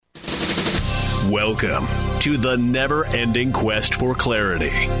Welcome to the never-ending quest for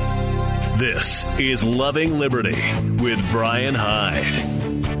clarity. This is Loving Liberty with Brian Hyde.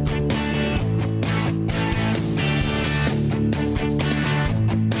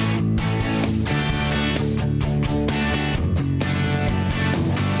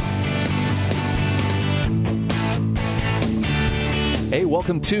 Hey,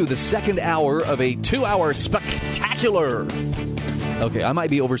 welcome to the second hour of a 2-hour spectacular. Okay, I might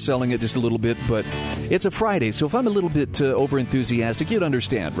be overselling it just a little bit, but it's a Friday, so if I'm a little bit overenthusiastic, you'd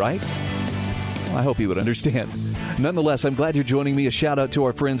understand, right? I hope you would understand. Nonetheless, I'm glad you're joining me. A shout-out to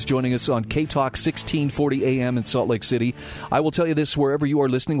our friends joining us on K-Talk 1640 AM in Salt Lake City. I will tell you this, wherever you are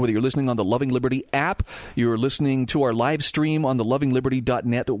listening, whether you're listening on the Loving Liberty app, you're listening to our live stream on the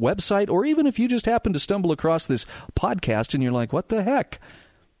lovingliberty.net website, or even if you just happen to stumble across this podcast and you're like, what the heck?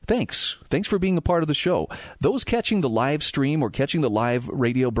 Thanks for being a part of the show. Those catching the live stream or catching the live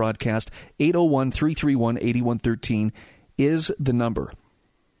radio broadcast, 801-331-8113 is the number.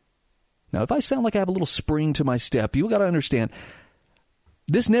 Now, if I sound like I have a little spring to my step, you got to understand,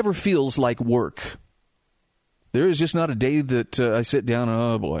 this never feels like work. There is just not a day that I sit down and,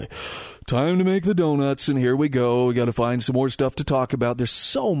 oh boy, time to make the donuts, and here we go. We got to find some more stuff to talk about. There's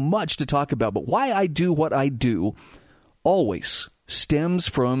so much to talk about, but why I do what I do always stems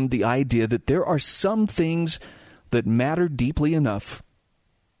from the idea that there are some things that matter deeply enough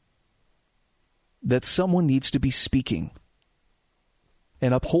that someone needs to be speaking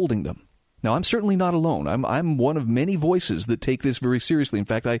and upholding them. Now, I'm certainly not alone. I'm one of many voices that take this very seriously. In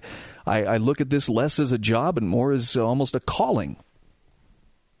fact, I look at this less as a job and more as almost a calling.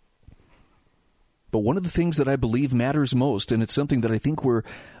 But one of the things that I believe matters most, and it's something that I think we're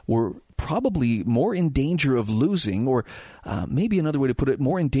probably more in danger of losing, or maybe another way to put it,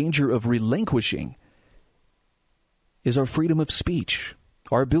 more in danger of relinquishing, is our freedom of speech,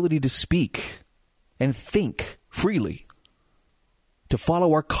 our ability to speak and think freely, to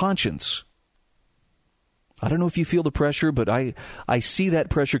follow our conscience. I don't know if you feel the pressure, but I see that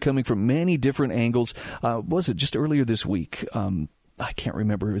pressure coming from many different angles. Was it just earlier this week? I can't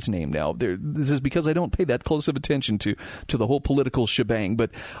remember his name now. This is because I don't pay that close of attention to the whole political shebang.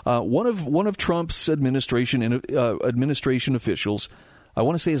 But one of Trump's administration officials, I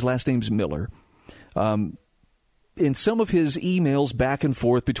want to say his last name's Miller. In some of his emails back and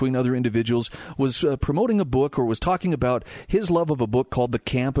forth between other individuals, was promoting a book or was talking about his love of a book called The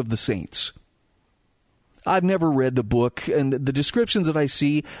Camp of the Saints. I've never read the book, and the descriptions that I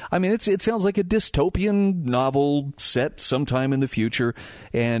see, I mean, it sounds like a dystopian novel set sometime in the future,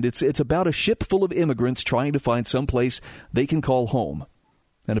 and it's about a ship full of immigrants trying to find some place they can call home.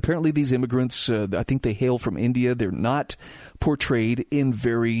 And apparently these immigrants, I think they hail from India. They're not portrayed in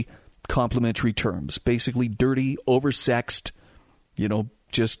very complimentary terms. Basically dirty, oversexed,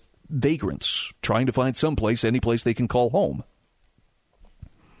 just vagrants trying to find some place, any place they can call home.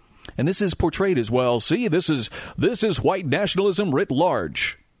 And this is portrayed as, well, see, this is white nationalism writ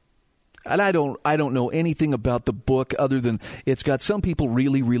large. And I don't know anything about the book other than it's got some people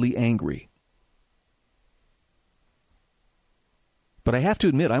really, really angry. But I have to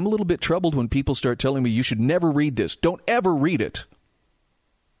admit, I'm a little bit troubled when people start telling me you should never read this. Don't ever read it.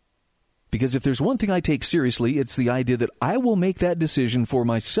 Because if there's one thing I take seriously, it's the idea that I will make that decision for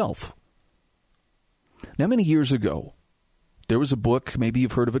myself. Now, many years ago, there was a book, maybe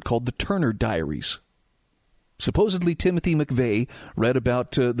you've heard of it, called The Turner Diaries. Supposedly, Timothy McVeigh read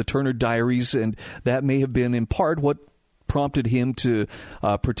about the Turner Diaries, and that may have been in part what prompted him to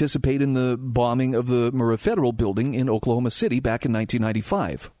participate in the bombing of the Murrah Federal Building in Oklahoma City back in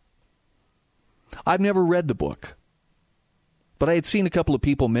 1995. I've never read the book, but I had seen a couple of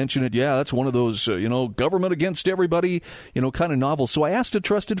people mention it. Yeah, that's one of those, government against everybody, kind of novels. So I asked a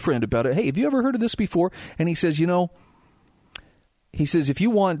trusted friend about it. Hey, have you ever heard of this before? And he says, he says, if you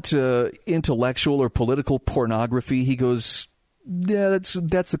want intellectual or political pornography, he goes, yeah, that's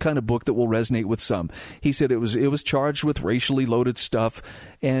the kind of book that will resonate with some. He said it was charged with racially loaded stuff.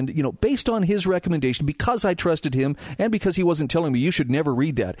 And, based on his recommendation, because I trusted him and because he wasn't telling me you should never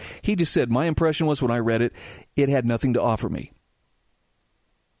read that, he just said my impression was when I read it, it had nothing to offer me.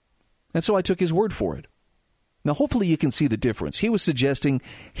 And so I took his word for it. Now, hopefully you can see the difference. He was suggesting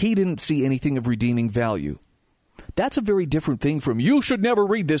he didn't see anything of redeeming value. That's a very different thing from you should never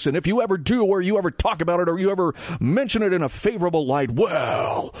read this, and if you ever do or you ever talk about it or you ever mention it in a favorable light,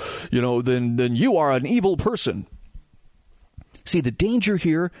 well, then you are an evil person. See, the danger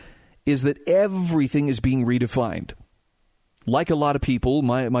here is that everything is being redefined. Like a lot of people,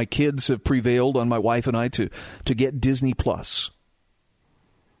 my kids have prevailed on my wife and I to get Disney Plus.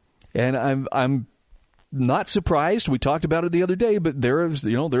 And I'm not surprised. We talked about it the other day, but there's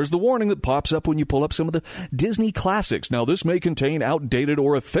the warning that pops up when you pull up some of the Disney classics. Now, this may contain outdated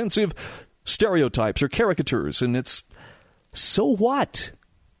or offensive stereotypes or caricatures, and it's, so what?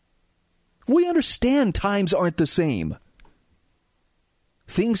 We understand times aren't the same.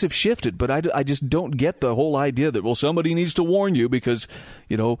 Things have shifted, but I just don't get the whole idea that, well, somebody needs to warn you because,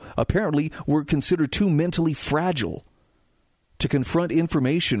 apparently we're considered too mentally fragile to confront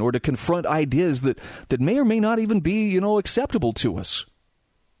information or to confront ideas that may or may not even be, acceptable to us.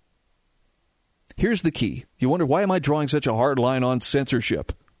 Here's the key. You wonder, why am I drawing such a hard line on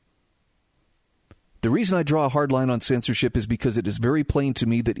censorship? The reason I draw a hard line on censorship is because it is very plain to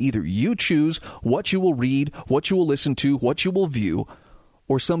me that either you choose what you will read, what you will listen to, what you will view,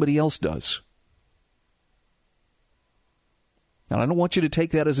 or somebody else does. And I don't want you to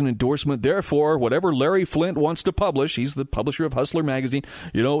take that as an endorsement. Therefore, whatever Larry Flint wants to publish, he's the publisher of Hustler magazine,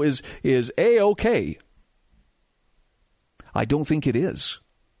 is A-OK. I don't think it is.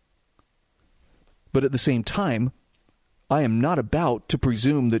 But at the same time, I am not about to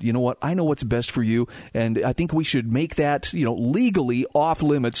presume that, I know what's best for you, and I think we should make that, legally off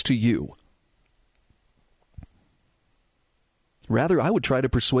limits to you. Rather, I would try to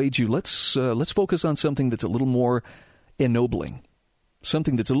persuade you, let's focus on something that's a little more ennobling,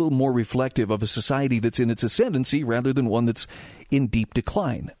 something that's a little more reflective of a society that's in its ascendancy rather than one that's in deep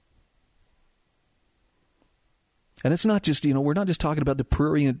decline. And it's not just, we're not just talking about the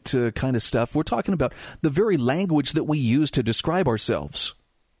prurient kind of stuff. We're talking about the very language that we use to describe ourselves.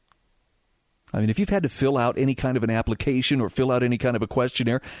 I mean, if you've had to fill out any kind of an application or fill out any kind of a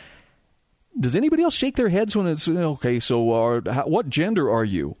questionnaire, does anybody else shake their heads when it's, okay, so what gender are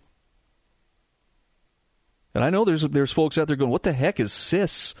you? And I know there's folks out there going, what the heck is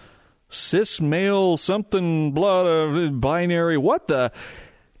cis? Cis male something, blah, binary, what the?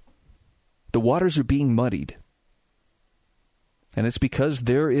 The waters are being muddied. And it's because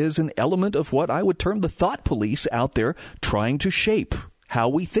there is an element of what I would term the thought police out there trying to shape how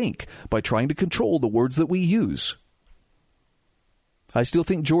we think by trying to control the words that we use. I still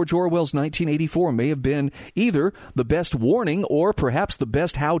think George Orwell's 1984 may have been either the best warning or perhaps the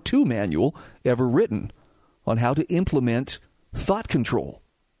best how-to manual ever written on how to implement thought control.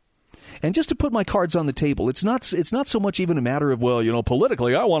 And just to put my cards on the table, it's not so much even a matter of,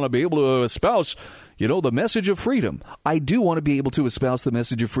 politically, I want to be able to espouse, the message of freedom. I do want to be able to espouse the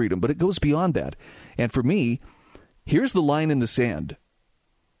message of freedom, but it goes beyond that. And for me, here's the line in the sand.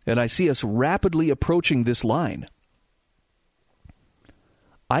 And I see us rapidly approaching this line.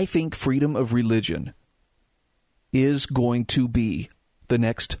 I think freedom of religion is going to be the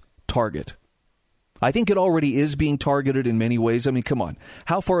next target. I think it already is being targeted in many ways. I mean, come on.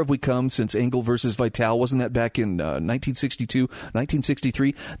 How far have we come since Engel versus Vitale? Wasn't that back in 1962,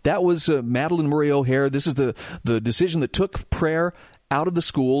 1963? That was Madalyn Murray O'Hair. This is the decision that took prayer out of the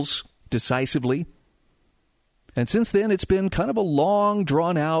schools decisively. And since then, it's been kind of a long,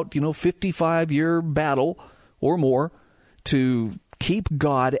 drawn-out, 55-year battle or more to keep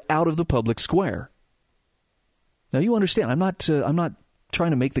God out of the public square. Now, you understand, I'm not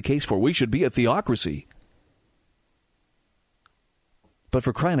trying to make the case for we should be a theocracy. But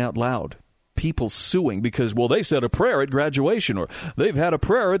for crying out loud, people suing because, they said a prayer at graduation, or they've had a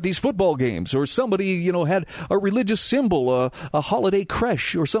prayer at these football games, or somebody, had a religious symbol, a holiday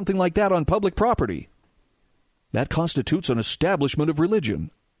creche or something like that on public property. That constitutes an establishment of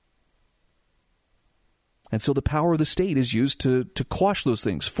religion. And so the power of the state is used to quash those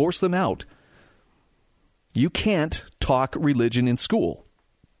things, force them out. You can't talk religion in school.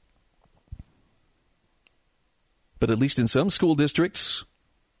 But at least in some school districts,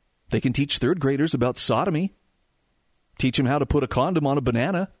 they can teach third graders about sodomy, teach them how to put a condom on a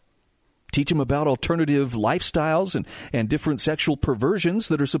banana, teach them about alternative lifestyles and different sexual perversions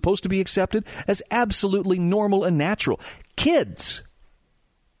that are supposed to be accepted as absolutely normal and natural. Kids!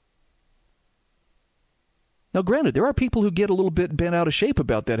 Now, granted, there are people who get a little bit bent out of shape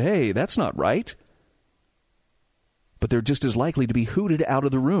about that. Hey, that's not right. But they're just as likely to be hooted out of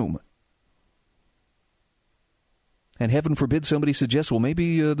the room. And heaven forbid somebody suggests,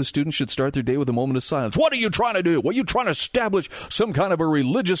 maybe the students should start their day with a moment of silence. What are you trying to do? Are you trying to establish some kind of a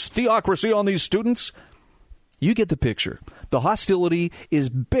religious theocracy on these students? You get the picture. The hostility is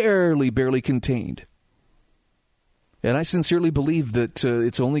barely contained. And I sincerely believe that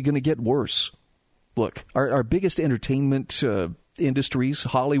it's only going to get worse. Look, our biggest entertainment industries,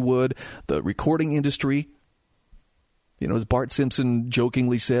 Hollywood, the recording industry, as Bart Simpson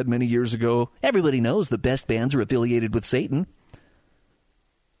jokingly said many years ago, everybody knows the best bands are affiliated with Satan.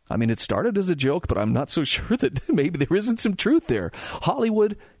 I mean, it started as a joke, but I'm not so sure that maybe there isn't some truth there.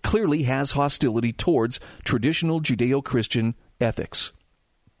 Hollywood clearly has hostility towards traditional Judeo-Christian ethics.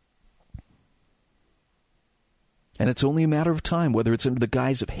 And it's only a matter of time, whether it's under the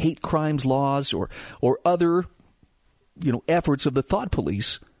guise of hate crimes laws or other, efforts of the thought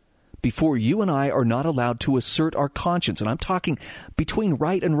police, before you and I are not allowed to assert our conscience. And I'm talking between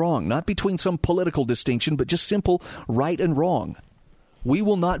right and wrong, not between some political distinction, but just simple right and wrong. We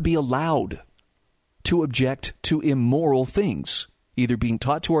will not be allowed to object to immoral things, either being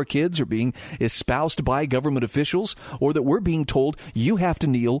taught to our kids or being espoused by government officials, or that we're being told you have to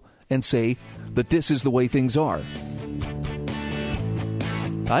kneel and say that this is the way things are.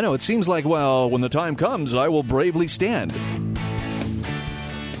 I know, it seems like, well, when the time comes, I will bravely stand.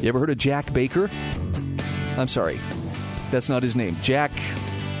 You ever heard of Jack Baker? I'm sorry, that's not his name. Jack,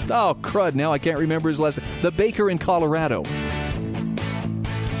 oh crud, now I can't remember his last name. The baker in Colorado.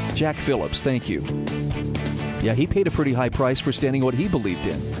 Jack Phillips, thank you. Yeah, he paid a pretty high price for standing what he believed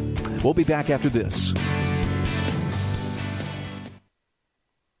in. We'll be back after this.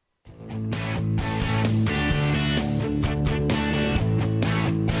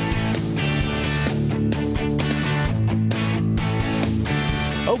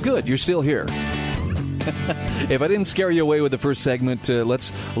 Oh, good, you're still here. If I didn't scare you away with the first segment,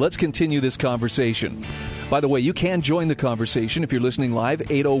 let's continue this conversation. By the way, you can join the conversation if you're listening live,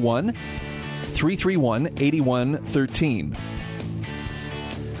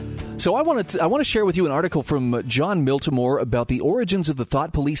 801-331-8113. So I want to share with you an article from John Miltimore about the origins of the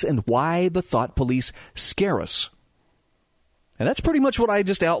thought police and why the thought police scare us. And that's pretty much what I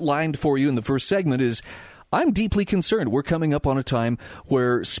just outlined for you in the first segment. Is I'm deeply concerned. We're coming up on a time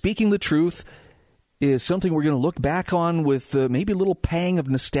where speaking the truth is something we're going to look back on with maybe a little pang of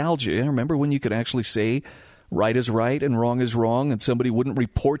nostalgia. Remember when you could actually say right is right and wrong is wrong, and somebody wouldn't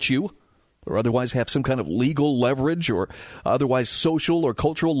report you or otherwise have some kind of legal leverage or otherwise social or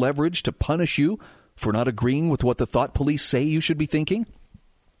cultural leverage to punish you for not agreeing with what the thought police say you should be thinking?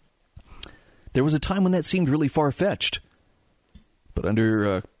 There was a time when that seemed really far-fetched. But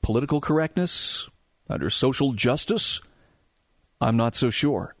under political correctness, under social justice, I'm not so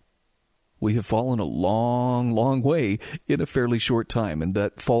sure. We have fallen a long, long way in a fairly short time, and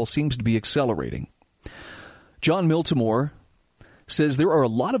that fall seems to be accelerating. John Miltimore says there are a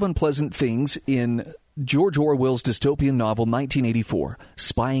lot of unpleasant things in George Orwell's dystopian novel 1984.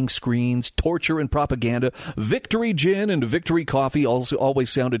 Spying screens, torture and propaganda, victory gin and victory coffee also always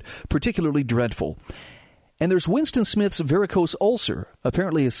sounded particularly dreadful. And there's Winston Smith's varicose ulcer,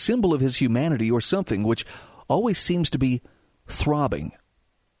 apparently a symbol of his humanity or something, which always seems to be throbbing.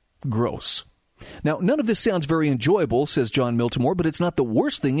 Gross. Now, none of this sounds very enjoyable, says John Miltimore, but it's not the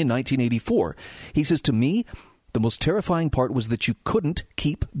worst thing in 1984. He says, to me, the most terrifying part was that you couldn't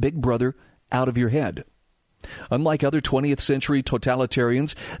keep Big Brother out of your head. Unlike other 20th century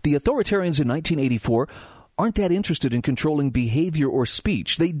totalitarians, the authoritarians in 1984 aren't that interested in controlling behavior or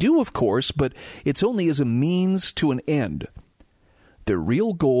speech. They do, of course, but it's only as a means to an end. Their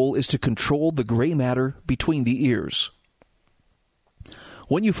real goal is to control the gray matter between the ears.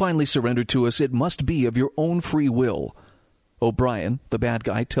 When you finally surrender to us, it must be of your own free will, O'Brien, the bad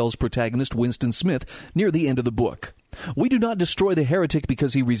guy, tells protagonist Winston Smith near the end of the book. We do not destroy the heretic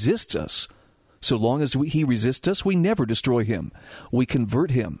because he resists us. So long as he resists us, we never destroy him. We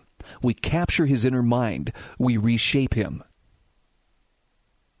convert him. We capture his inner mind. We reshape him.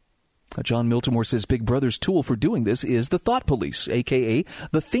 John Miltimore says Big Brother's tool for doing this is the thought police, a.k.a.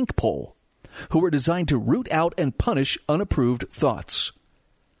 the think pole, who are designed to root out and punish unapproved thoughts.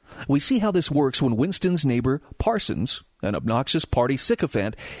 We see how this works when Winston's neighbor, Parsons, an obnoxious party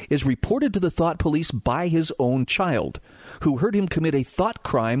sycophant, is reported to the thought police by his own child, who heard him commit a thought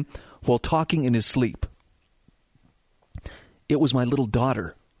crime while talking in his sleep. It was my little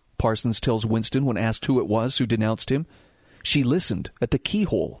daughter, Parsons tells Winston when asked who it was who denounced him. She listened at the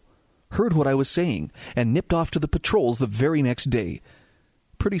keyhole, heard what I was saying, and nipped off to the patrols the very next day.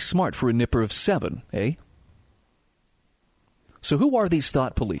 Pretty smart for a nipper of 7, eh? So who are these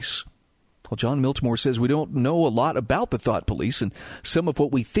thought police? Well, John Miltimore says we don't know a lot about the thought police, and some of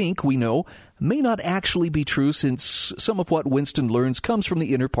what we think we know may not actually be true, since some of what Winston learns comes from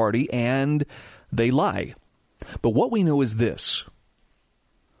the inner party, and they lie. But what we know is this.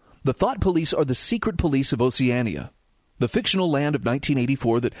 The thought police are the secret police of Oceania, the fictional land of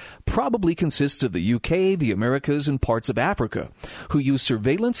 1984 that probably consists of the UK, the Americas, and parts of Africa, who use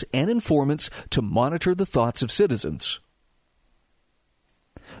surveillance and informants to monitor the thoughts of citizens.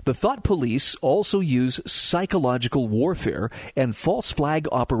 The thought police also use psychological warfare and false flag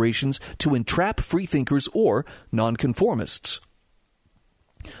operations to entrap freethinkers or nonconformists.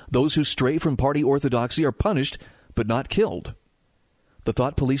 Those who stray from party orthodoxy are punished but not killed. The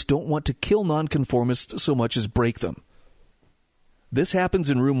thought police don't want to kill nonconformists so much as break them. This happens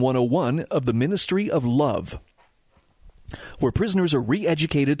in room 101 of the Ministry of Love, where prisoners are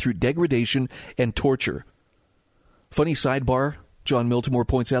re-educated through degradation and torture. Funny sidebar, John Miltimore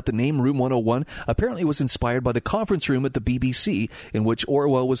points out the name Room 101 apparently was inspired by the conference room at the BBC in which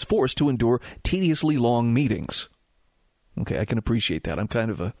Orwell was forced to endure tediously long meetings. Okay, I can appreciate that. I'm kind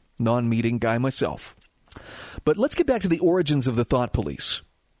of a non-meeting guy myself. But let's get back to the origins of the thought police.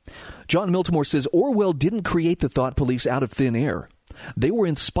 John Miltimore says Orwell didn't create the thought police out of thin air. They were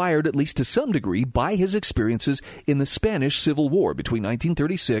inspired, at least to some degree, by his experiences in the Spanish Civil War between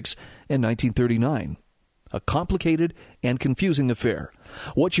 1936 and 1939. A complicated and confusing affair.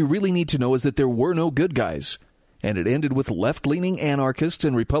 What you really need to know is that there were no good guys, and it ended with left-leaning anarchists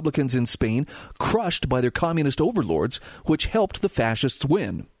and Republicans in Spain crushed by their communist overlords, which helped the fascists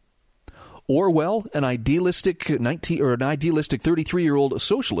win. Orwell, an idealistic 33-year-old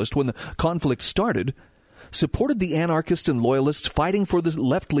socialist when the conflict started, supported the anarchists and loyalists fighting for the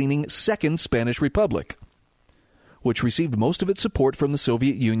left-leaning Second Spanish Republic, which received most of its support from the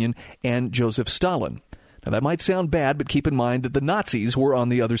Soviet Union and Joseph Stalin. Now, that might sound bad, but keep in mind that the Nazis were on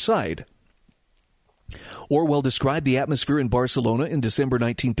the other side. Orwell described the atmosphere in Barcelona in December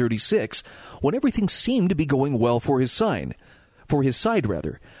 1936, when everything seemed to be going well for his side.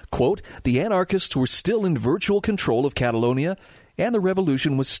 Quote, the anarchists were still in virtual control of Catalonia, and the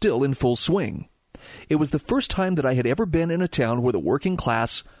revolution was still in full swing. It was the first time that I had ever been in a town where the working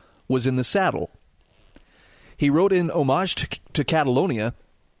class was in the saddle. He wrote in homage to Catalonia,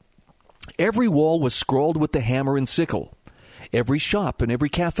 every wall was scrawled with the hammer and sickle. Every shop and every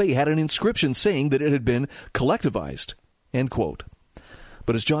cafe had an inscription saying that it had been collectivized. End quote.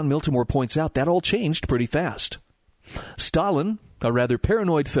 But as John Miltimore points out, that all changed pretty fast. Stalin, a rather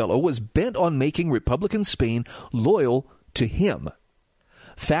paranoid fellow, was bent on making Republican Spain loyal to him.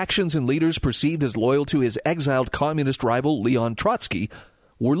 Factions and leaders perceived as loyal to his exiled communist rival Leon Trotsky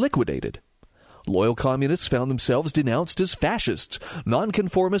were liquidated. Loyal communists found themselves denounced as fascists.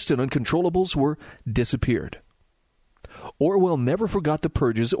 Nonconformists and uncontrollables were disappeared. Orwell never forgot the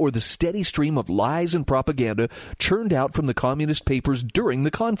purges or the steady stream of lies and propaganda churned out from the communist papers during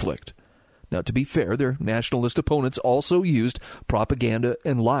the conflict. Now, to be fair, their nationalist opponents also used propaganda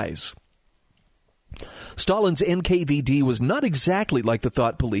and lies. Stalin's NKVD was not exactly like the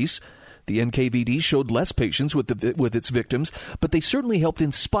thought police. The NKVD showed less patience with its victims, but they certainly helped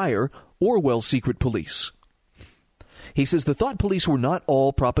inspire Orwell's secret police. He says the thought police were not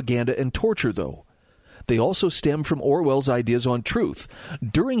all propaganda and torture, though. They also stem from Orwell's ideas on truth.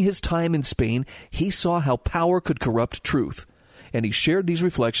 During his time in Spain, he saw how power could corrupt truth, and he shared these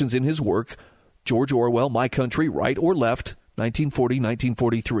reflections in his work, George Orwell, My Country, Right or Left,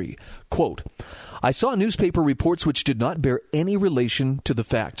 1940-1943. Quote, I saw newspaper reports which did not bear any relation to the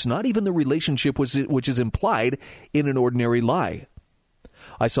facts, not even the relationship which is implied in an ordinary lie.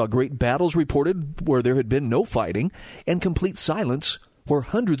 I saw great battles reported where there had been no fighting, and complete silence where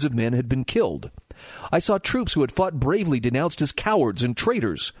hundreds of men had been killed. I saw troops who had fought bravely denounced as cowards and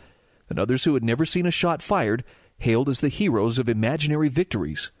traitors, and others who had never seen a shot fired hailed as the heroes of imaginary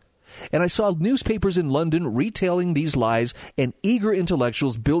victories. And I saw newspapers in London retailing these lies and eager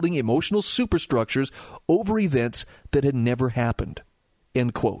intellectuals building emotional superstructures over events that had never happened.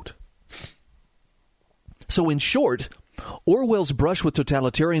 End quote. So in short, Orwell's brush with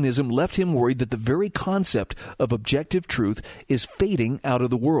totalitarianism left him worried that the very concept of objective truth is fading out of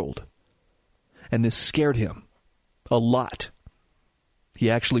the world. And this scared him a lot. He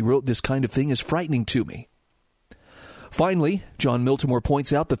actually wrote, this kind of thing is frightening to me. Finally, John Miltimore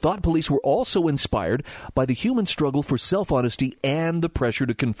points out the thought police were also inspired by the human struggle for self-honesty and the pressure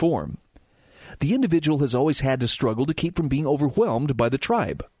to conform. The individual has always had to struggle to keep from being overwhelmed by the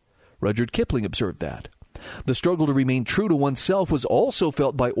tribe. Rudyard Kipling observed that. The struggle to remain true to oneself was also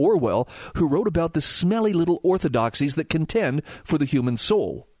felt by Orwell, who wrote about the smelly little orthodoxies that contend for the human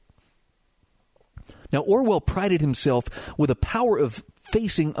soul. Now, Orwell prided himself with a power of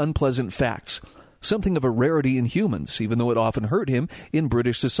facing unpleasant facts, something of a rarity in humans, even though it often hurt him in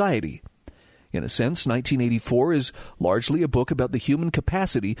British society. In a sense, 1984 is largely a book about the human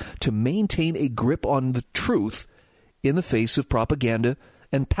capacity to maintain a grip on the truth in the face of propaganda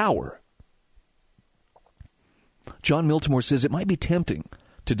and power. John Miltimore says it might be tempting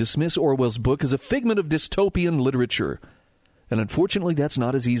to dismiss Orwell's book as a figment of dystopian literature, and unfortunately that's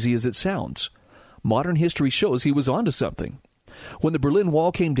not as easy as it sounds. Modern history shows he was onto something. When the Berlin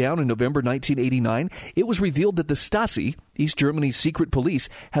Wall came down in November 1989, it was revealed that the Stasi, East Germany's secret police,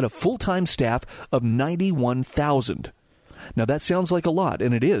 had a full-time staff of 91,000. Now, that sounds like a lot,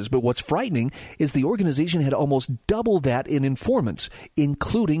 and it is, but what's frightening is the organization had almost double that in informants,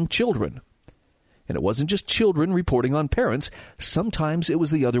 including children. And it wasn't just children reporting on parents. Sometimes it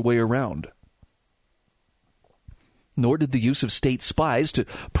was the other way around. Nor did the use of state spies to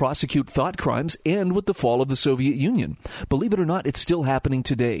prosecute thought crimes end with the fall of the Soviet Union. Believe it or not, it's still happening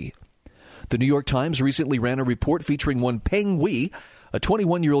today. The New York Times recently ran a report featuring one Peng Wei, a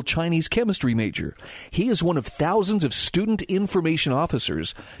 21-year-old Chinese chemistry major. He is one of thousands of student information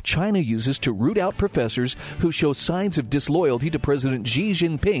officers China uses to root out professors who show signs of disloyalty to President Xi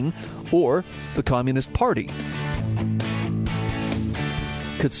Jinping or the Communist Party.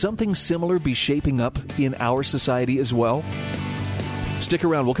 Could something similar be shaping up in our society as well? Stick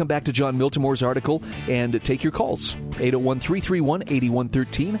around. We'll come back to John Miltimore's article and take your calls.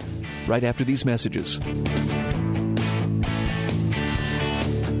 801-331-8113 right after these messages.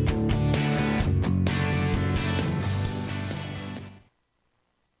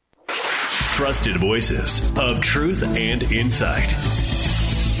 Trusted voices of truth and insight.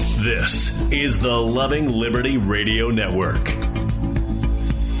 This is the Loving Liberty Radio Network.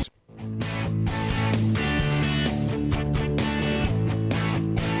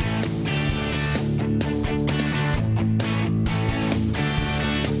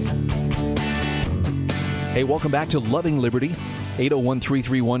 Hey, welcome back to Loving Liberty,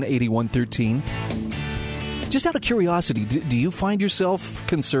 801-331-8113. Just out of curiosity, do you find yourself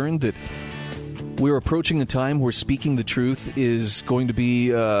concerned that we're approaching a time where speaking the truth is going to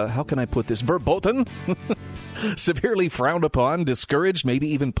be, how can I put this, verboten? Severely frowned upon, discouraged, maybe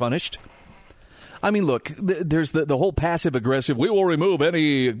even punished? I mean, look, there's the whole passive-aggressive, we will remove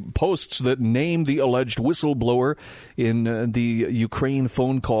any posts that name the alleged whistleblower in the Ukraine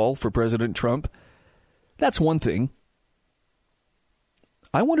phone call for President Trump. That's one thing.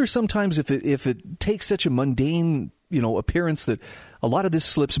 I wonder sometimes if it takes such a mundane, appearance that a lot of this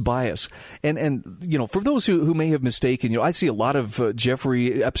slips by us. And for those who may have mistaken, I see a lot of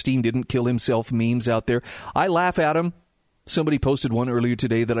Jeffrey Epstein didn't kill himself memes out there. I laugh at them. Somebody posted one earlier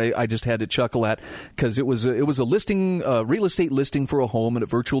today that I just had to chuckle at because it was a listing, real estate listing for a home and a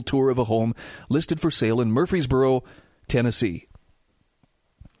virtual tour of a home listed for sale in Murfreesboro, Tennessee.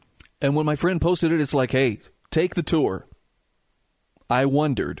 And when my friend posted it, it's like, hey, take the tour. I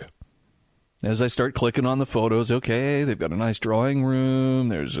wondered, as I start clicking on the photos, okay, they've got a nice drawing room,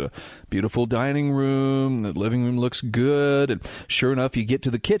 there's a beautiful dining room, the living room looks good, and sure enough, you get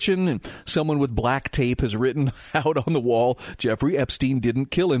to the kitchen, and someone with black tape has written out on the wall, Jeffrey Epstein didn't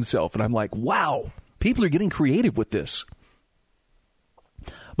kill himself. And I'm like, wow, people are getting creative with this.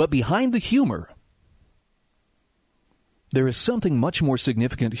 But behind the humor, there is something much more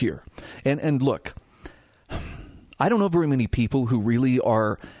significant here. And look, I don't know very many people who really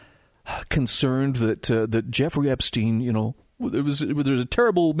are concerned that Jeffrey Epstein, there's a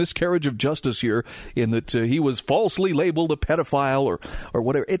terrible miscarriage of justice here in that he was falsely labeled a pedophile or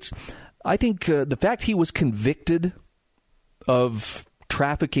whatever. I think the fact he was convicted of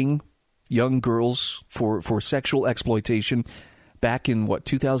trafficking young girls for sexual exploitation back in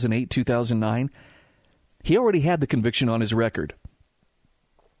 2008, 2009. He already had the conviction on his record.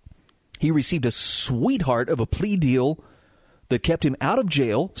 He received a sweetheart of a plea deal that kept him out of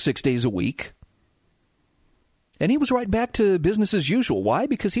jail 6 days a week. And he was right back to business as usual. Why?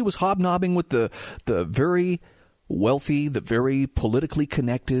 Because he was hobnobbing with the very wealthy, the very politically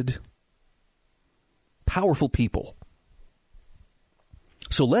connected, powerful people.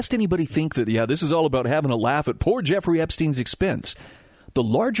 So lest anybody think that, this is all about having a laugh at poor Jeffrey Epstein's expense, the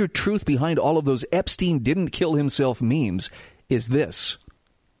larger truth behind all of those Epstein didn't kill himself memes is this.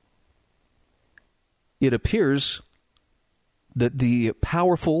 It appears that the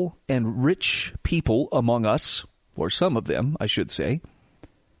powerful and rich people among us, or some of them, I should say,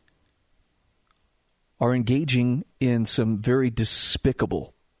 are engaging in some very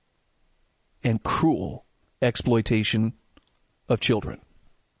despicable and cruel exploitation of children.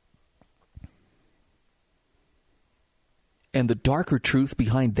 And the darker truth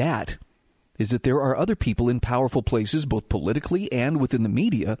behind that is that there are other people in powerful places, both politically and within the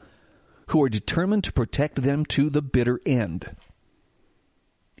media, who are determined to protect them to the bitter end.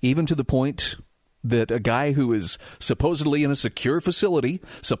 Even to the point that a guy who is supposedly in a secure facility,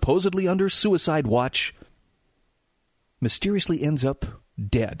 supposedly under suicide watch, mysteriously ends up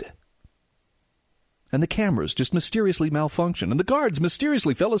dead. And the cameras just mysteriously malfunction. And the guards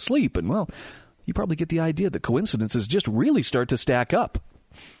mysteriously fell asleep. And, well, you probably get the idea that coincidences just really start to stack up.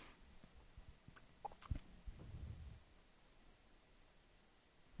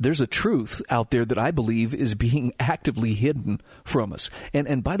 There's a truth out there that I believe is being actively hidden from us.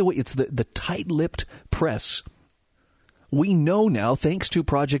 And by the way, it's the tight-lipped press We know now, thanks to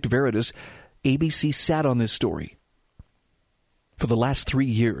Project Veritas, ABC sat on this story for the last 3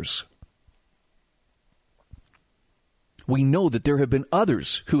 years. We know that there have been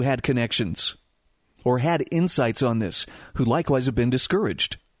others who had connections or had insights on this who likewise have been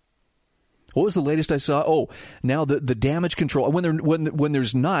discouraged. What was the latest I saw? Oh, now the damage control. When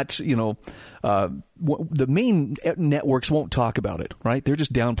there's not, the main networks won't talk about it, right? They're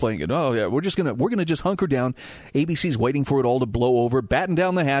just downplaying it. Oh yeah, we're gonna just hunker down. ABC's waiting for it all to blow over, batten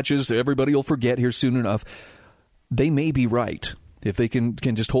down the hatches. Everybody will forget here soon enough. They may be right if they can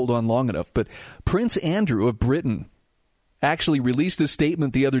just hold on long enough. But Prince Andrew of Britain actually released a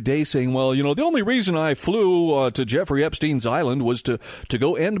statement the other day saying, well, the only reason I flew to Jeffrey Epstein's island was to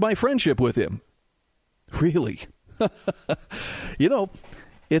go end my friendship with him. Really?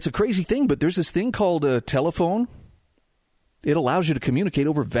 It's a crazy thing, but there's this thing called a telephone. It allows you to communicate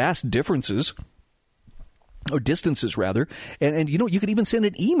over vast differences, or distances, rather. And you could even send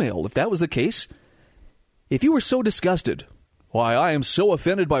an email if that was the case. If you were so disgusted, why, I am so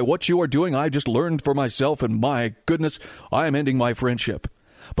offended by what you are doing, I just learned for myself, and my goodness, I am ending my friendship.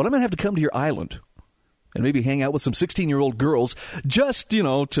 But I'm going to have to come to your island and maybe hang out with some 16-year-old girls just,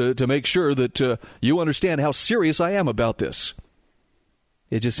 to make sure that you understand how serious I am about this.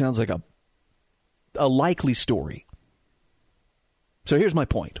 It just sounds like a likely story. So here's my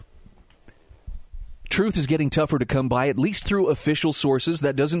point. Truth is getting tougher to come by, at least through official sources.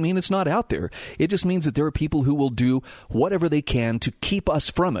 That doesn't mean it's not out there. It just means that there are people who will do whatever they can to keep us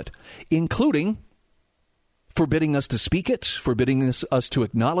from it, including forbidding us to speak it, forbidding us to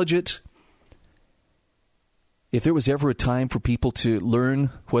acknowledge it. If there was ever a time for people to learn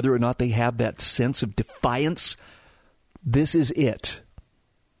whether or not they have that sense of defiance, this is it.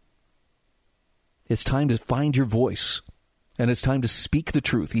 It's time to find your voice, and it's time to speak the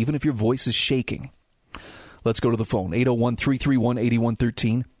truth, even if your voice is shaking. Let's go to the phone,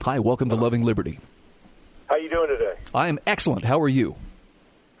 801-331-8113. Hi, welcome to Loving Liberty. How you doing today? I am excellent. How are you?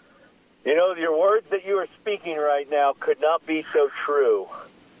 Your words that you are speaking right now could not be so true.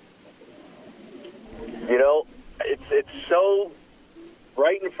 It's so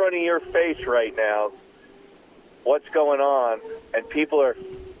right in front of your face right now what's going on, and people are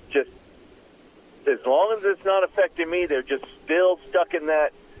just, as long as it's not affecting me, they're just still stuck in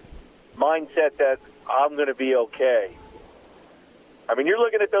that mindset that I'm going to be okay. I mean, you're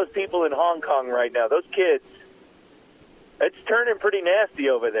looking at those people in Hong Kong right now, those kids. It's turning pretty nasty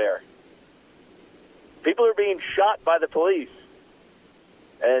over there. People are being shot by the police.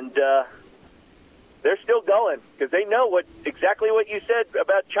 And they're still going because they know exactly what you said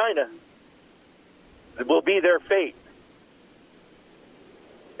about China will be their fate.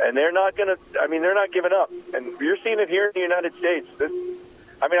 And they're not giving up. And you're seeing it here in the United States.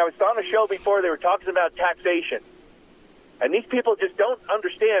 I was on a show before, they were talking about taxation. And these people just don't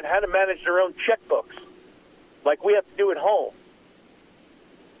understand how to manage their own checkbooks like we have to do at home.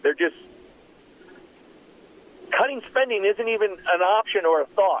 They're just, cutting spending isn't even an option or a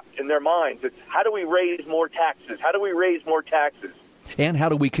thought in their minds. It's how do we raise more taxes? How do we raise more taxes? And how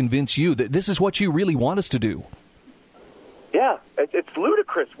do we convince you that this is what you really want us to do? Yeah, it's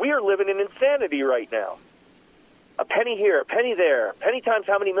ludicrous. We are living in insanity right now. A penny here, a penny there, penny times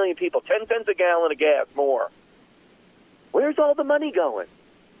how many million people? 10 cents a gallon of gas, more. Where's all the money going?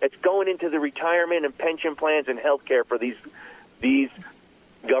 It's going into the retirement and pension plans and health care for these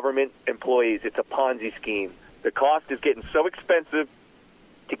government employees. It's a Ponzi scheme. The cost is getting so expensive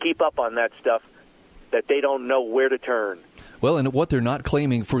to keep up on that stuff that they don't know where to turn. Well, and what they're not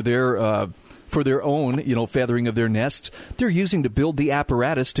claiming for their own, feathering of their nests, they're using to build the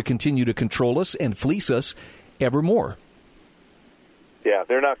apparatus to continue to control us and fleece us ever more. Yeah,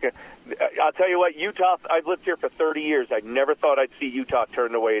 they're not going to. I'll tell you what, Utah, I've lived here for 30 years. I never thought I'd see Utah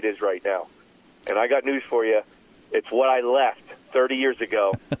turn the way it is right now. And I got news for you. It's what I left 30 years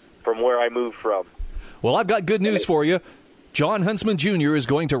ago from where I moved from. Well, I've got good news for you. John Huntsman Jr. is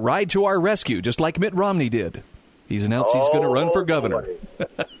going to ride to our rescue, just like Mitt Romney did. He's announced he's going to run for governor.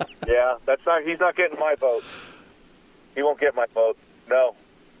 Yeah, he's not getting my vote. He won't get my vote. No.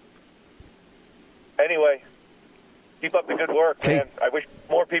 Anyway, keep up the good work, man. I wish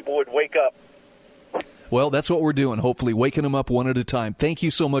more people would wake up. Well, that's what we're doing, hopefully, waking them up one at a time. Thank you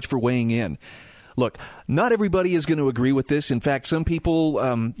so much for weighing in. Look, not everybody is going to agree with this. In fact, some people,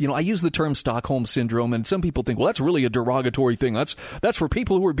 I use the term Stockholm Syndrome, and some people think, well, that's really a derogatory thing. That's for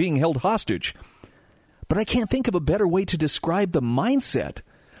people who are being held hostage. But I can't think of a better way to describe the mindset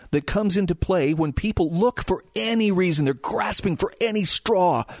that comes into play when people look for any reason, they're grasping for any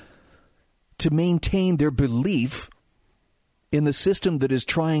straw to maintain their belief in the system that is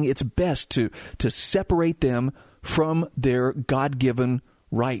trying its best to separate them from their God-given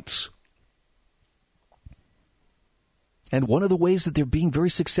rights. And one of the ways that they're being very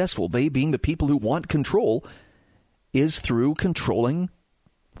successful, they being the people who want control, is through controlling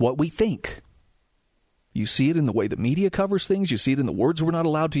what we think. You see it in the way the media covers things. You see it in the words we're not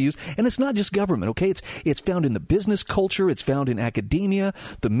allowed to use. And it's not just government, okay? It's found in the business culture. It's found in academia.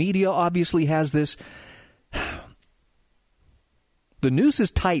 The media obviously has this. The noose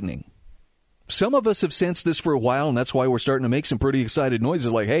is tightening. Some of us have sensed this for a while, and that's why we're starting to make some pretty excited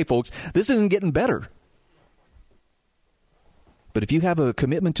noises like, hey, folks, this isn't getting better. But if you have a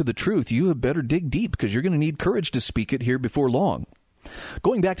commitment to the truth, you had better dig deep because you're going to need courage to speak it here before long.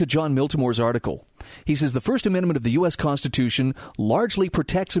 Going back to John Miltimore's article, he says the First Amendment of the U.S. Constitution largely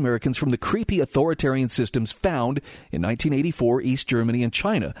protects Americans from the creepy authoritarian systems found in 1984, East Germany, and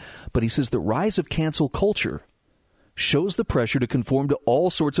China. But he says the rise of cancel culture shows the pressure to conform to all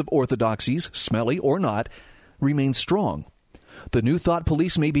sorts of orthodoxies, smelly or not, remains strong. The New Thought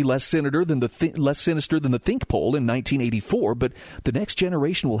police may be less sinister than the Think poll in 1984, but the next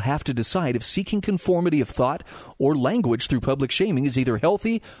generation will have to decide if seeking conformity of thought or language through public shaming is either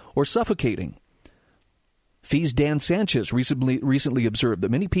healthy or suffocating. FEE's Dan Sanchez recently observed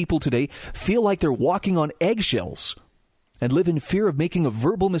that many people today feel like they're walking on eggshells and live in fear of making a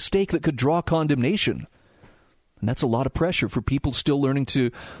verbal mistake that could draw condemnation. And that's a lot of pressure for people still learning to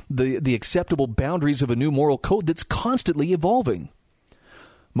the acceptable boundaries of a new moral code that's constantly evolving.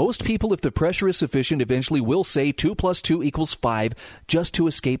 Most people, if the pressure is sufficient, eventually will say 2 + 2 = 5 just to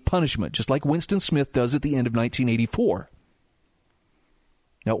escape punishment, just like Winston Smith does at the end of 1984.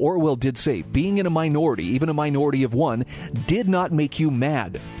 Now, Orwell did say, being in a minority, even a minority of one, did not make you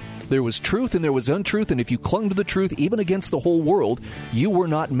mad. There was truth and there was untruth, and if you clung to the truth, even against the whole world, you were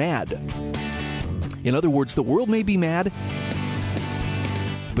not mad. In other words, the world may be mad,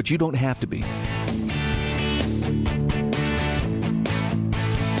 but you don't have to be.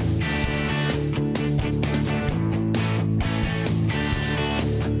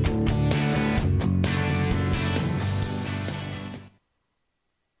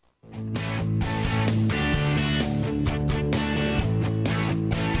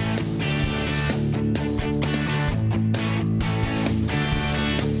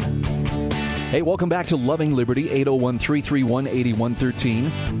 Hey, welcome back to Loving Liberty,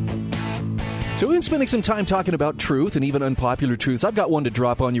 801-331-8113. So we've been spending some time talking about truth and even unpopular truths. I've got one to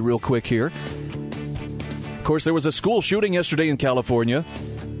drop on you real quick here. Of course, there was a school shooting yesterday in California.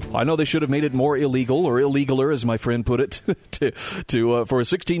 I know they should have made it more illegal, or illegaler, as my friend put it, for a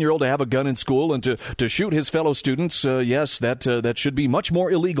 16-year-old to have a gun in school and to shoot his fellow students. Yes, that should be much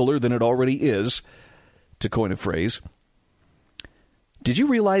more illegaler than it already is, to coin a phrase. Did you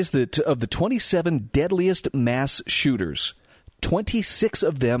realize that of the 27 deadliest mass shooters, 26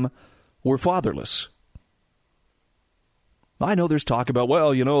 of them were fatherless? I know there's talk about,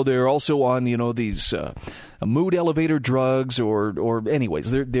 well, they're also on, these mood elevator drugs or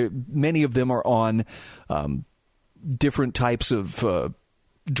anyways, many of them are on different types of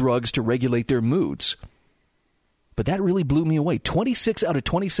drugs to regulate their moods. But that really blew me away. 26 out of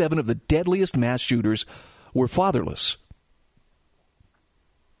 27 of the deadliest mass shooters were fatherless.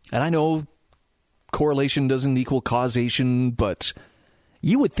 And I know correlation doesn't equal causation, but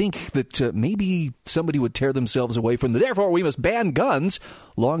you would think that maybe somebody would tear themselves away from therefore we must ban guns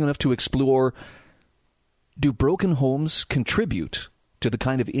long enough to explore, do broken homes contribute to the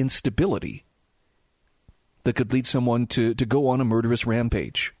kind of instability that could lead someone to go on a murderous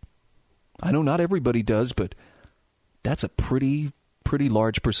rampage? I know not everybody does, but that's a pretty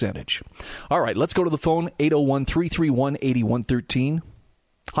large percentage. All right, let's go to the phone, 801-331-8113.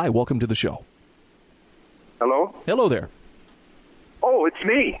 Hi, welcome to the show. Hello? Hello there. Oh, it's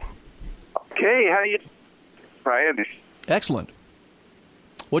me. Okay, how you... Brian. Excellent.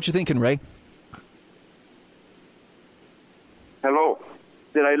 What you thinking, Ray? Hello?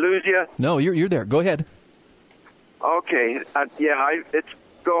 Did I lose you? No, you're there. Go ahead. Okay. I'm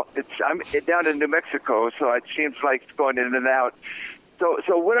down in New Mexico, so it seems like it's going in and out.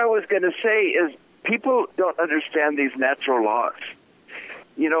 So what I was going to say is people don't understand these natural laws.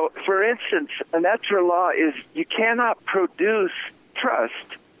 For instance, a natural law is you cannot produce trust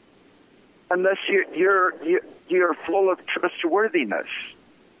unless you're full of trustworthiness.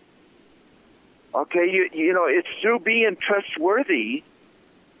 Okay, it's through being trustworthy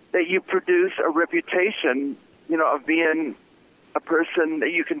that you produce a reputation, of being a person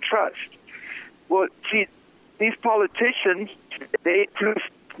that you can trust. Well, see, these politicians, through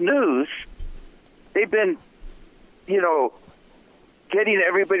news, they've been, getting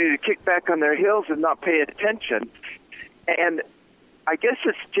everybody to kick back on their heels and not pay attention. And I guess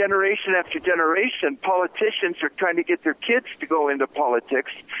it's generation after generation. Politicians are trying to get their kids to go into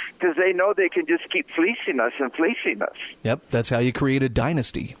politics because they know they can just keep fleecing us and fleecing us. Yep, that's how you create a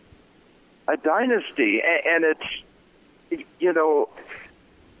dynasty. A dynasty, and it's, you know,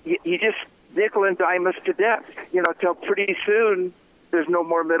 you just nickel and dime us to death, you know, till pretty soon there's no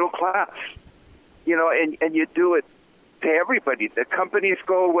more middle class, you know, and you do it to everybody. The companies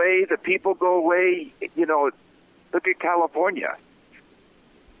go away, the people go away, you know, look at California.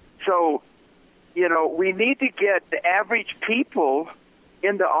 So, you know, we need to get the average people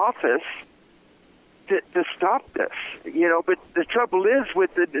into office to stop this, you know. But the trouble is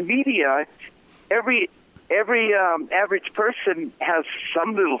with the media, every average person has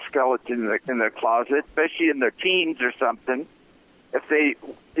some little skeleton in their closet, especially in their teens or something. If they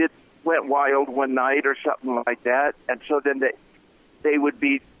went wild one night or something like that, and so then they would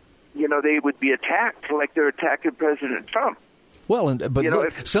be, you know, they would be attacked like they're attacking President Trump. Well, but you know,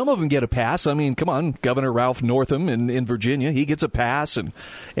 look, some of them get a pass. I mean, come on, Governor Ralph Northam in Virginia, he gets a pass, and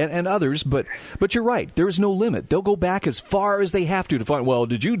others. But you're right. There is no limit. They'll go back as far as they have to find, well,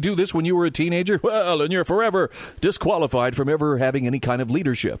 did you do this when you were a teenager? Well, and you're forever disqualified from ever having any kind of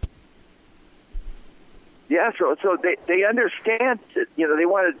leadership. Yeah, so they understand that, you know, they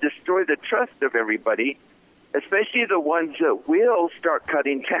want to destroy the trust of everybody, especially the ones that will start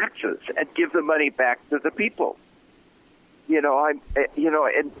cutting taxes and give the money back to the people. You know,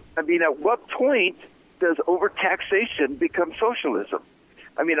 and I mean, at what point does overtaxation become socialism?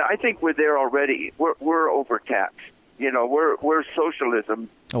 I mean, I think we're there already. We're overtaxed. You know, we're socialism.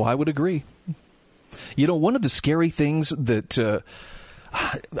 Oh, I would agree. You know, one of the scary things that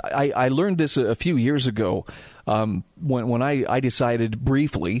I learned this a few years ago when I decided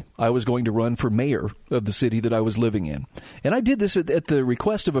briefly I was going to run for mayor of the city that I was living in. And I did this at the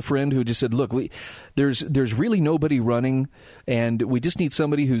request of a friend who just said, look, there's really nobody running, and we just need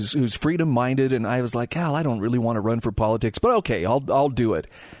somebody who's freedom-minded. And I was like, Al, I don't really want to run for politics, but okay, I'll do it.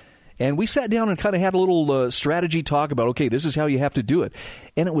 And we sat down and kind of had a little strategy talk about, okay, this is how you have to do it.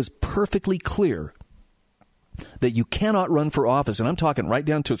 And it was perfectly clear that you cannot run for office, and I'm talking right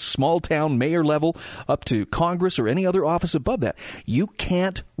down to small-town mayor level up to Congress or any other office above that. You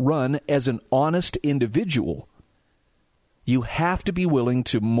can't run as an honest individual. You have to be willing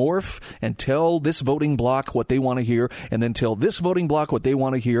to morph and tell this voting bloc what they want to hear, and then tell this voting bloc what they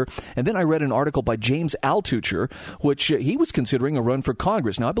want to hear. And then I read an article by James Altucher, which he was considering a run for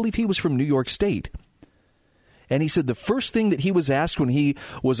Congress. Now, I believe he was from New York State. And he said the first thing that he was asked when he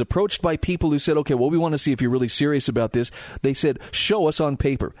was approached by people who said, okay, well, we want to see if you're really serious about this. They said, show us on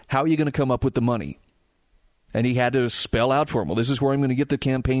paper. How are you going to come up with the money? And he had to spell out for him, well, this is where I'm going to get the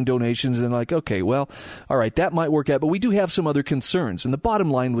campaign donations. And they're like, okay, well, all right, that might work out. But we do have some other concerns. And the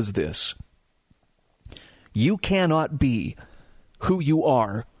bottom line was this. You cannot be who you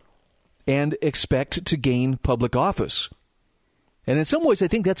are and expect to gain public office. And in some ways, I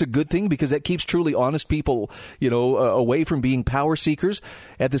think that's a good thing because that keeps truly honest people, you know, away from being power seekers.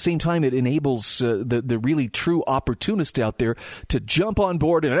 At the same time, it enables the really true opportunists out there to jump on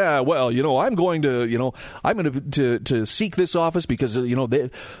board and, well, you know, I'm going to seek this office because, you know,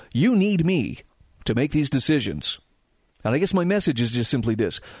 you need me to make these decisions. And I guess my message is just simply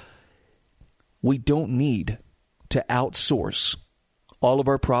this. We don't need to outsource all of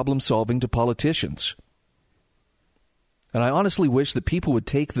our problem solving to politicians. And I honestly wish that people would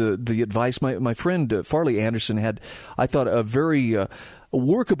take the advice. My friend Farley Anderson had, I thought, a very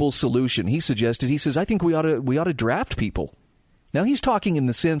workable solution. He suggested, he says, I think we ought to draft people. Now, he's talking in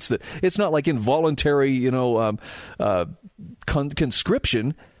the sense that it's not like involuntary, you know,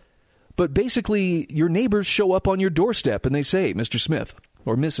 conscription, but basically your neighbors show up on your doorstep and they say, Mr. Smith,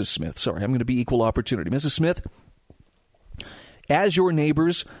 or Mrs. Smith, sorry, I'm going to be equal opportunity. Mrs. Smith, as your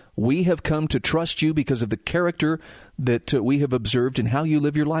neighbors, we have come to trust you because of the character that we have observed in how you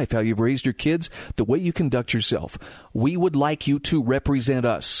live your life, how you've raised your kids, the way you conduct yourself. We would like you to represent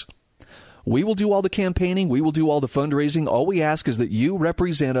us. We will do all the campaigning. We will do all the fundraising. All we ask is that you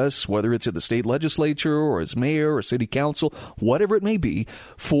represent us, whether it's at the state legislature or as mayor or city council, whatever it may be,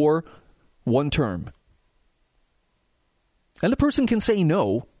 for one term. And the person can say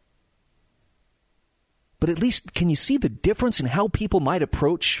no. But at least, can you see the difference in how people might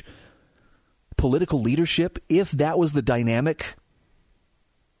approach political leadership if that was the dynamic?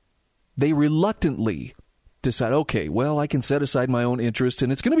 They reluctantly decide, okay, well, I can set aside my own interests,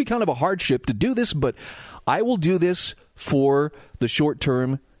 and it's going to be kind of a hardship to do this, but I will do this for the short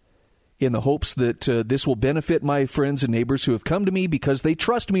term in the hopes that this will benefit my friends and neighbors who have come to me because they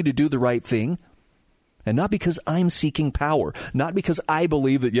trust me to do the right thing, and not because I'm seeking power, not because I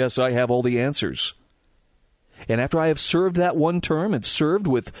believe that, yes, I have all the answers. And after I have served that one term and served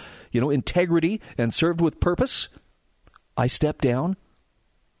with, integrity and served with purpose, I step down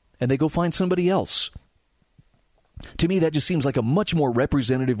and they go find somebody else. To me, that just seems like a much more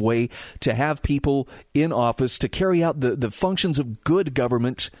representative way to have people in office to carry out the functions of good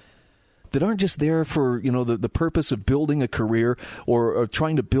government that aren't just there for, the purpose of building a career or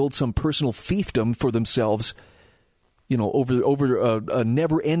trying to build some personal fiefdom for themselves, over a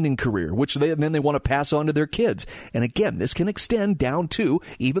never-ending career, which then they want to pass on to their kids. And again, this can extend down to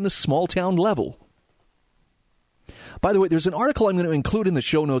even the small-town level. By the way, there's an article I'm going to include in the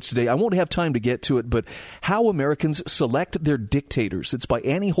show notes today. I won't have time to get to it, but How Americans Select Their Dictators. It's by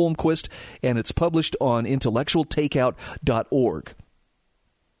Annie Holmquist, and it's published on intellectualtakeout.org.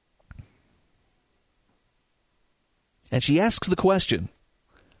 And she asks the question,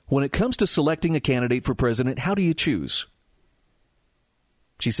 when it comes to selecting a candidate for president, how do you choose?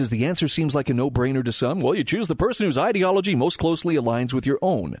 She says the answer seems like a no-brainer to some. Well, you choose the person whose ideology most closely aligns with your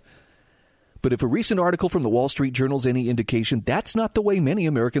own. But if a recent article from the Wall Street Journal is any indication, that's not the way many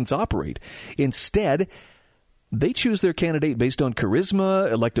Americans operate. Instead, they choose their candidate based on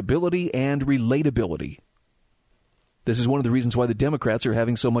charisma, electability, and relatability. This is one of the reasons why the Democrats are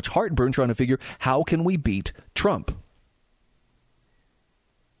having so much heartburn trying to figure, how can we beat Trump?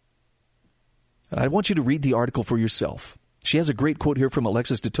 And I want you to read the article for yourself. She has a great quote here from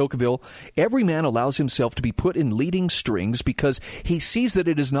Alexis de Tocqueville. Every man allows himself to be put in leading strings because he sees that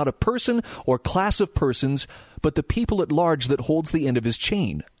it is not a person or class of persons, but the people at large that holds the end of his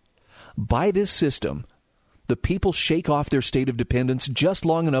chain. By this system, the people shake off their state of dependence just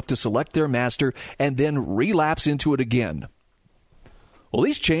long enough to select their master and then relapse into it again. Well,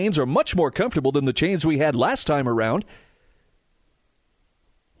 these chains are much more comfortable than the chains we had last time around.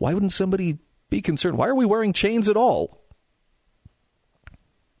 Why wouldn't somebody be concerned? Why are we wearing chains at all?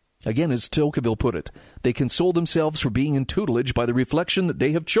 Again, as Tocqueville put it, they console themselves for being in tutelage by the reflection that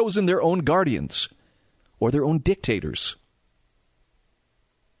they have chosen their own guardians or their own dictators.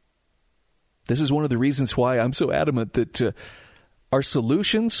 This is one of the reasons why I'm so adamant that our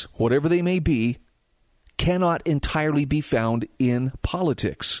solutions, whatever they may be, cannot entirely be found in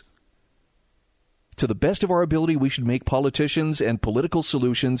politics. To the best of our ability, we should make politicians and political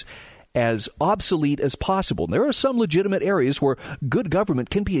solutions as obsolete as possible. And there are some legitimate areas where good government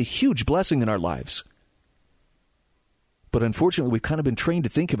can be a huge blessing in our lives. But unfortunately, we've kind of been trained to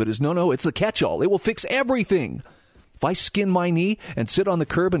think of it as, no, it's the catch-all. It will fix everything. If I skin my knee and sit on the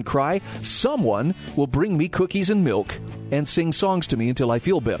curb and cry, someone will bring me cookies and milk and sing songs to me until I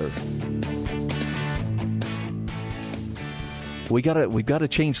feel better. We've got to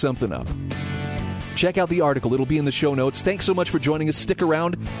change something up. Check out the article. It'll be in the show notes. Thanks so much for joining us. Stick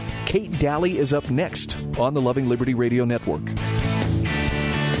around. Kate Daly is up next on the Loving Liberty Radio Network.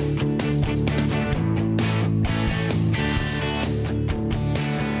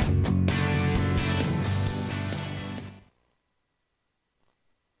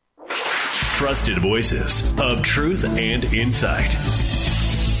 Trusted voices of truth and insight.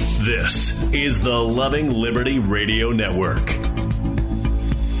 This is the Loving Liberty Radio Network.